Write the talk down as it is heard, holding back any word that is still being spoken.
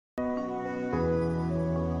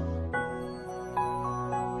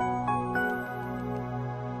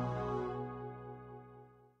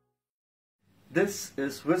This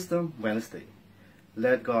is Wisdom Wednesday.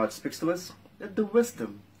 Let God speak to us. Let the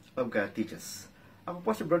wisdom of God teach us. Ako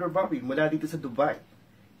po si Brother Bobby mula dito sa Dubai,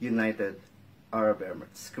 United Arab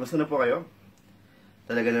Emirates. Kamusta na po kayo?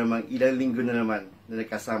 Talaga namang ilang linggo na naman na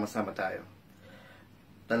nagkasama-sama tayo.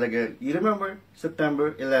 Talaga, you remember,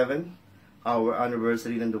 September 11, our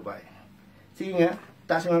anniversary ng Dubai. Sige nga,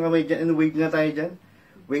 taas nga kamay dyan and wave nga tayo dyan.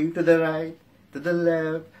 Wave to the right, to the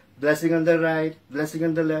left, blessing on the right, blessing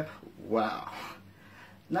on the left. Wow!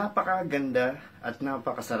 Napakaganda at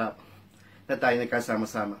napakasarap na tayo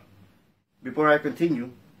nagkasama-sama. Before I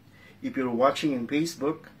continue, if you're watching in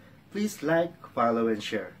Facebook, please like, follow, and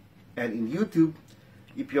share. And in YouTube,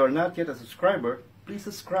 if you are not yet a subscriber, please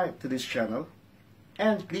subscribe to this channel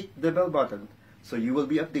and click the bell button so you will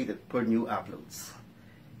be updated for new uploads.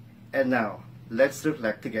 And now, let's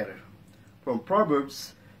reflect together from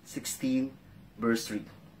Proverbs 16, verse 3.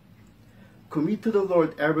 Commit to the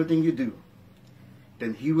Lord everything you do,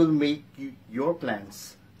 then He will make your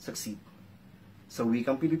plans succeed. Sa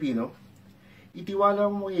wikang Pilipino,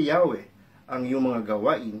 itiwala mo kay Yahweh ang iyong mga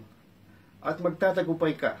gawain at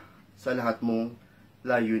magtatagumpay ka sa lahat mong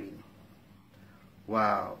layunin.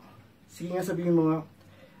 Wow! Sige nga sabihin mo nga,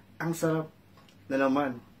 ang sarap na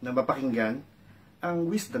naman na mapakinggan ang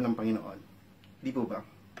wisdom ng Panginoon. Di po ba?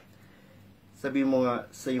 Sabihin mo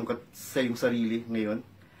nga sa iyong sarili ngayon,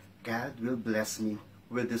 God will bless me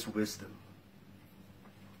with this wisdom.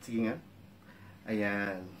 Sige nga.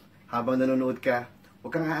 Ayan. Habang nanonood ka,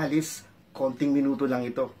 huwag kang aalis. Konting minuto lang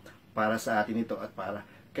ito para sa atin ito at para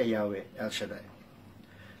kay Yahweh El Shaddai.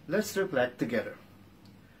 Let's reflect together.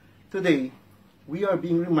 Today, we are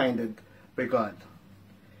being reminded by God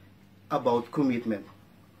about commitment.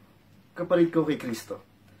 Kapalit ko kay Kristo.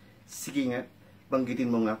 Sige nga,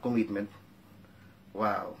 banggitin mo nga commitment.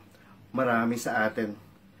 Wow. Marami sa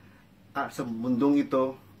atin sa mundong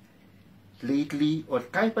ito, lately, or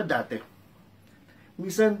kahit pa dati,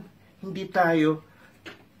 minsan, hindi tayo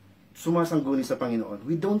sumasangguni sa Panginoon.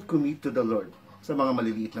 We don't commit to the Lord sa mga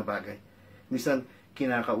maliliit na bagay. Minsan,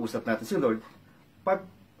 kinakausap natin si Lord pag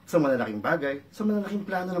sa malalaking bagay, sa malalaking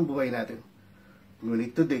plano ng buhay natin.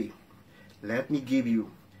 Ngunit today, let me give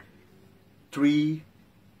you 3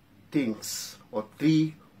 things or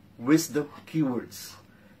 3 wisdom keywords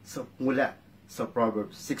mula sa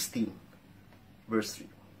Proverbs 16, verse 3.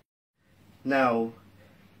 Now,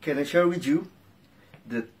 can I share with you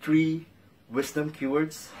the 3 wisdom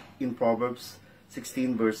keywords in Proverbs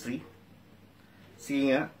 16, verse 3?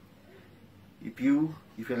 Sige nga, if you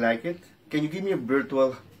like it, can you give me a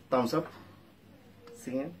virtual thumbs up?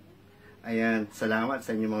 Sige nga. Ayan, salamat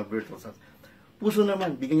sa inyong mga virtual thumbs up. Puso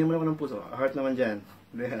naman, bigyan niyo mo naman ng puso. A heart naman dyan.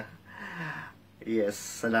 Yes,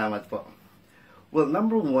 salamat po. Well,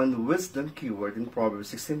 number 1 wisdom keyword in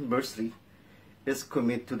Proverbs 16, verse 3 is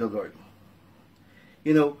commit to the Lord.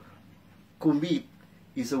 You know, commit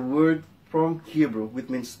is a word from Hebrew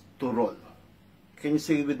which means to roll. Can you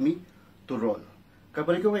say it with me? To roll.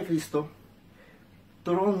 Kapag ikaw kay Kristo,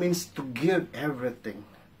 to roll means to give everything.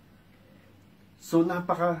 So,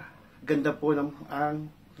 napakaganda po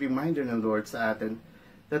ang reminder ng Lord sa atin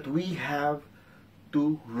that we have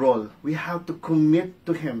to roll. We have to commit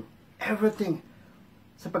to Him everything.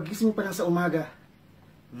 Sa pagising pa lang sa umaga,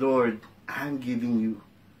 Lord, I'm giving you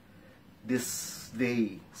this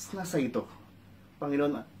day. Nasa ito.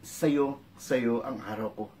 Panginoon, sa'yo ang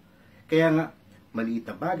araw ko. Kaya nga, maliit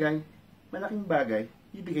na bagay, malaking bagay,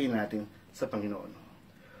 ibigay natin sa Panginoon.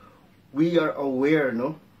 We are aware,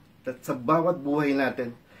 no, that sa bawat buhay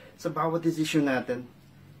natin, sa bawat desisyon natin,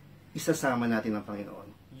 isasama natin ang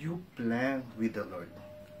Panginoon. You plan with the Lord.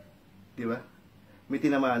 Di ba? May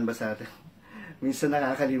tinamaan ba sa atin? Minsan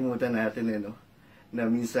nakakalimutan natin, no? Na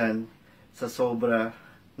minsan, sa sobra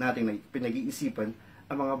natin pinag-iisipan,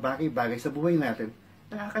 ang mga bagay-bagay sa buhay natin,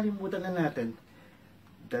 nakakalimutan na natin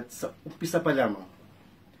that sa umpisa pa lamang,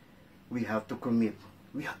 we have to commit.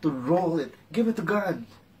 We have to roll it. Give it to God.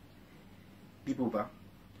 Di po ba?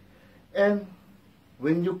 And,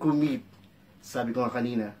 when you commit, sabi ko nga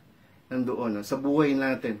kanina, nandoon, no? Sa buhay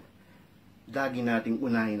natin, lagi nating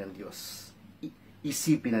unahin ng Diyos.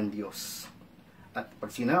 Isipin ng Diyos. At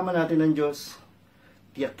pag sinama natin ng Diyos,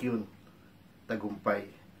 tiyak yun, tagumpay,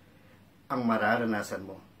 ang mararanasan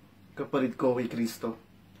mo. Kapalit ko kay Kristo,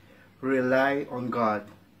 rely on God,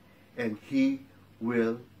 and He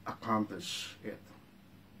will accomplish it.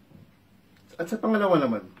 At sa pangalawa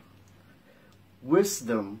naman,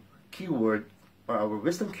 wisdom keyword, or our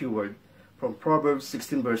wisdom keyword, from Proverbs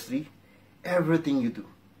 16 verse 3, everything you do.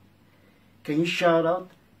 Can you shout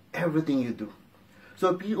out everything you do?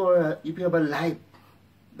 So if you have a life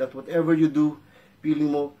that whatever you do, feeling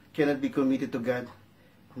mo cannot be committed to God,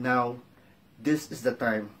 now This is the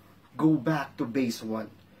time. Go back to base 1.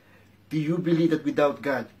 Do you believe that without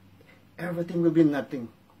God, everything will be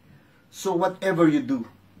nothing? So whatever you do,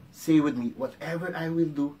 say with me, whatever I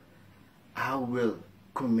will do, I will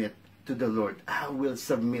commit to the Lord. I will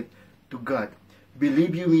submit to God.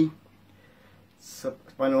 Believe you me, sa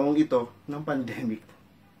panahong ito ng pandemic,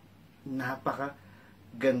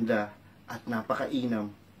 napaka-ganda at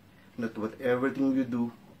napaka-inam that whatever thing you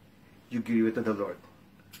do, you give it to the Lord.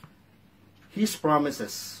 His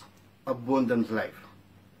promises, abundant life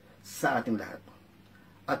sa ating lahat.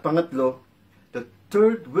 At pangatlo, the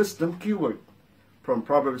third wisdom keyword from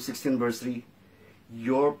Proverbs 16 verse 3,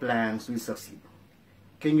 your plans will succeed.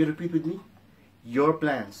 Can you repeat with me? Your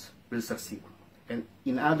plans will succeed. And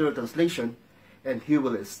in other translation, and He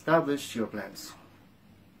will establish your plans.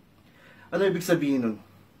 Ano ibig sabihin nun?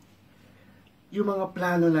 Yung mga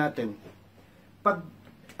plano natin, pag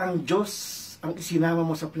ang Diyos ang isinama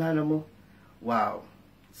mo sa plano mo, wow,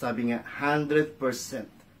 sabi nga, 100%, 100%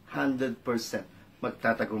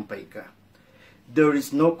 magtatagumpay ka. There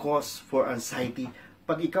is no cause for anxiety.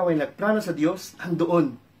 Pag ikaw ay nagplano sa Diyos,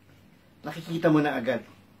 andoon, nakikita mo na agad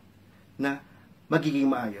na magiging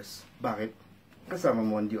maayos. Bakit? Kasama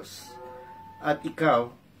mo ang Diyos. At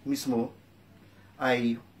ikaw mismo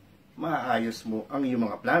ay maayos mo ang iyong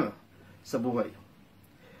mga plano sa buhay.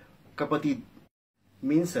 Kapatid,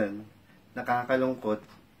 minsan nakakalungkot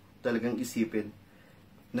talagang isipin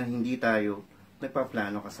na hindi tayo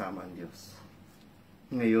nagpaplano kasama ang Diyos.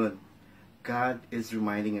 Ngayon, God is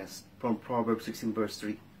reminding us from Proverbs 16 verse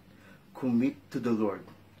 3, commit to the Lord.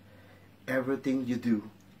 Everything you do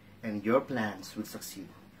and your plans will succeed.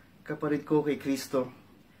 Kapatid ko kay Kristo,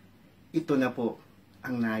 ito na po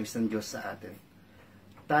ang nais ng Diyos sa atin.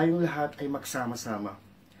 Tayong lahat ay magsama-sama.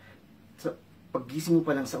 Sa paggising mo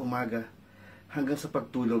pa lang sa umaga, hanggang sa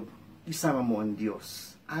pagtulog, isama mo ang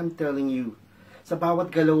Diyos. I'm telling you, sa bawat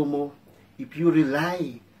galaw mo, if you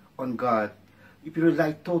rely on God, if you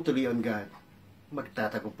rely totally on God,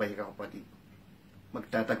 magtatagumpay ka, kapatid.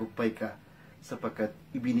 Magtatagumpay ka sapagkat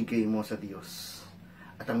ibinigay mo sa Diyos.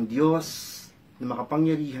 At ang Diyos na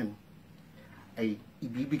makapangyarihan ay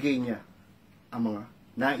ibibigay niya ang mga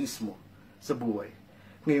nais mo sa buhay.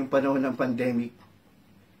 Ngayong panahon ng pandemic,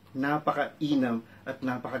 napaka-inam at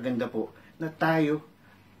napakaganda po na tayo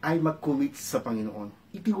ay mag-commit sa Panginoon.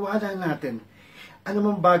 Itiwala natin. Ano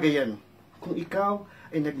mang bagay yan. Kung ikaw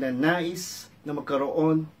ay nagnanais na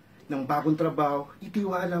magkaroon ng bagong trabaho,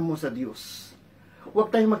 itiwala mo sa Diyos. Huwag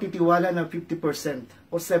tayong magtitiwala ng 50%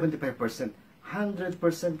 o 75%.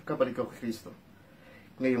 100% kapatid ko kay Kristo.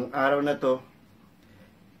 Ngayong araw na to,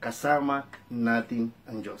 kasama natin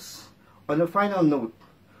ang Diyos. On a final note,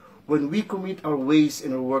 when we commit our ways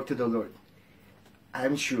and our work to the Lord,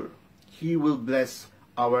 I'm sure He will bless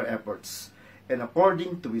our efforts and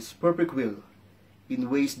according to His perfect will in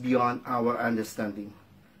ways beyond our understanding.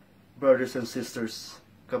 Brothers and sisters,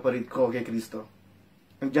 kapatid ko kay Kristo,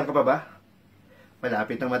 nandiyan ka pa ba?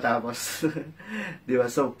 Malapit na matapos. Diba?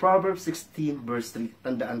 So, Proverbs 16 verse 3,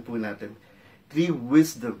 tandaan po natin, 3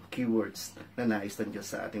 wisdom keywords na nais ng Diyos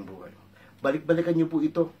sa ating buhay. Balik-balikan niyo po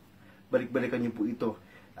ito. Balik-balikan niyo po ito.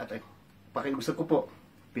 At pakiusap ko po,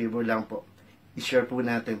 favor lang po, i-share po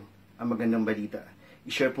natin ang magandang balita.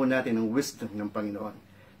 I-share po natin ang wisdom ng Panginoon.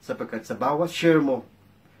 Sapagkat sa bawat share mo,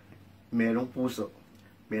 merong puso,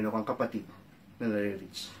 merong kang kapatid na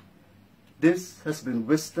nare-reach. This has been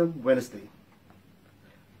Wisdom Wednesday.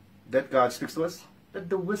 That God speaks to us, that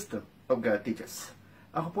the wisdom of God teaches.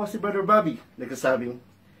 Ako po si Brother Bobby, nagsasabing,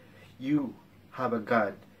 you have a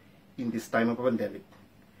God in this time of pandemic.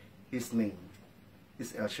 His name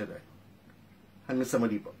is El Shaddai. Hanggang sa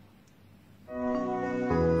muli po.